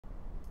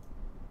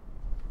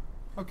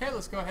Okay,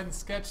 let's go ahead and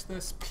sketch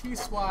this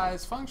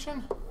piecewise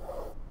function.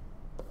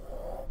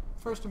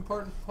 First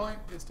important point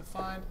is to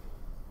find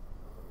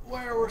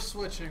where we're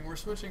switching. We're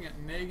switching at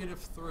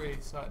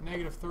 -3. So at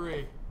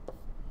 -3,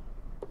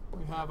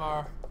 we have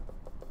our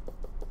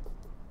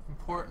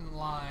important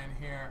line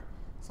here.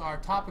 So our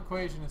top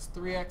equation is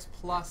 3x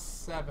plus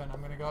 7. I'm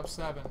going to go up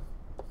 7.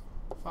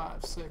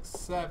 5, 6,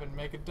 7.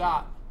 Make a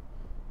dot.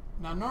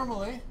 Now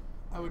normally,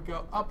 I would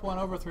go up 1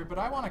 over 3, but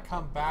I want to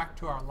come back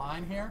to our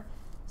line here.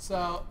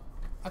 So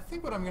I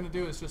think what I'm going to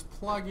do is just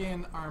plug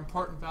in our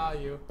important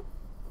value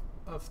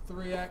of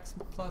 3x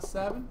plus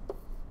 7.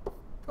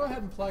 Go ahead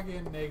and plug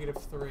in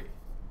 -3.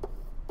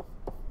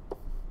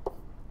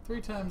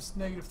 3 times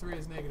 -3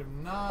 is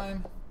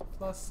 -9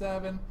 plus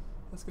 7.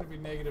 That's going to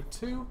be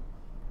 -2.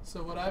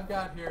 So what I've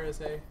got here is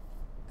a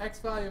x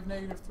value of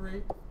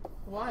 -3,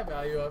 a y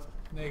value of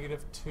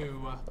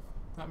 -2.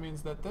 That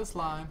means that this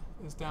line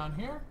is down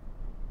here,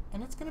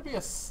 and it's going to be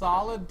a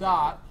solid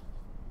dot,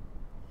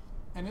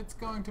 and it's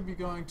going to be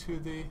going to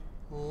the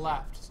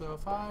left. So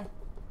if I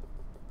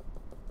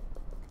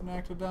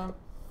connected them,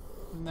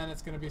 and then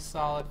it's going to be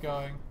solid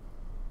going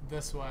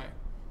this way,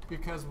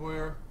 because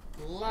we're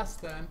less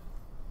than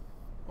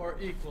or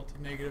equal to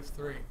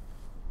 -3.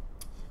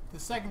 The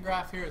second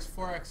graph here is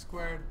 4x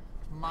squared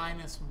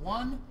minus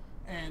 1,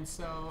 and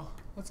so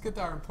let's get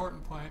to our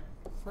important point.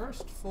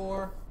 First,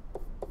 4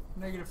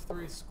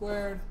 -3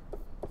 squared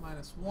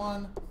minus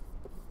 1,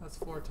 that's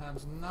 4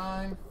 times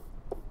 9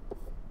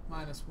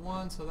 minus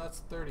 1, so that's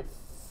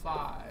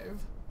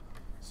 35.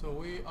 So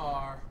we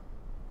are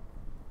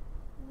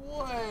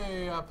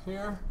way up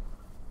here,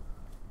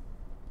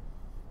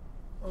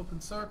 open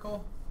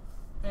circle,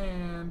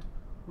 and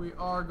we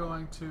are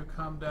going to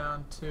come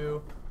down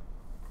to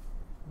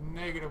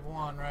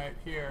 -1 right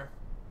here.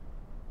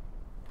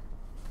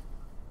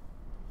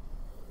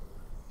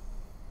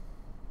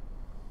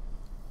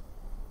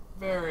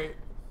 Very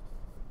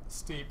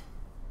steep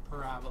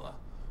parabola.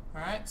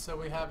 Alright, so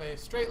we have a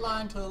straight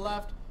line to the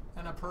left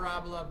and a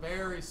parabola,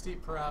 very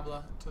steep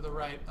parabola, to the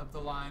right of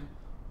the line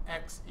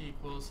x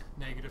equals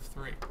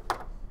 -3.